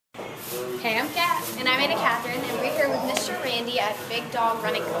Hey, I'm Kat. And I'm Anna Catherine, and we're here with Mr. Randy at Big Dog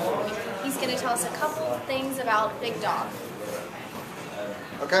Running Club. He's going to tell us a couple of things about Big Dog.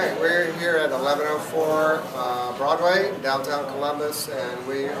 Okay, we're here at 1104 Broadway, downtown Columbus, and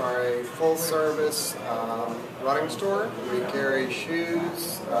we are a full-service running store. We carry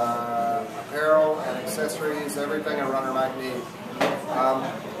shoes, apparel, and accessories, everything a runner might need.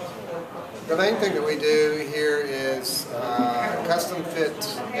 The main thing that we do here is custom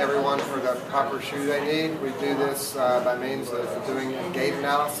fit everyone for the proper shoe they need. We do this by means of doing a gait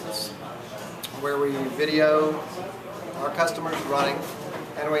analysis, where we video our customers running,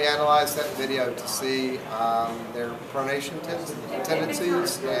 and we analyze that video to see their pronation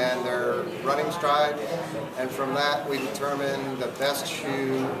tendencies and their running stride, and from that we determine the best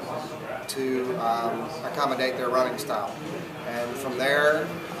shoe to accommodate their running style. And from there,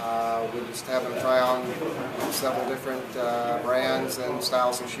 we just have them try on several different brands and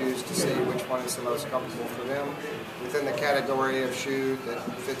styles of shoes to see which one is the most comfortable for them within the category of shoe that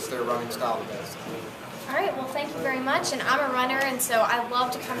fits their running style the best. All right, well, thank you very much. And I'm a runner, and so I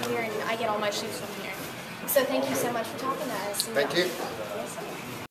love to come here, and I get all my shoes from here. So thank you so much for talking to us. Thank you.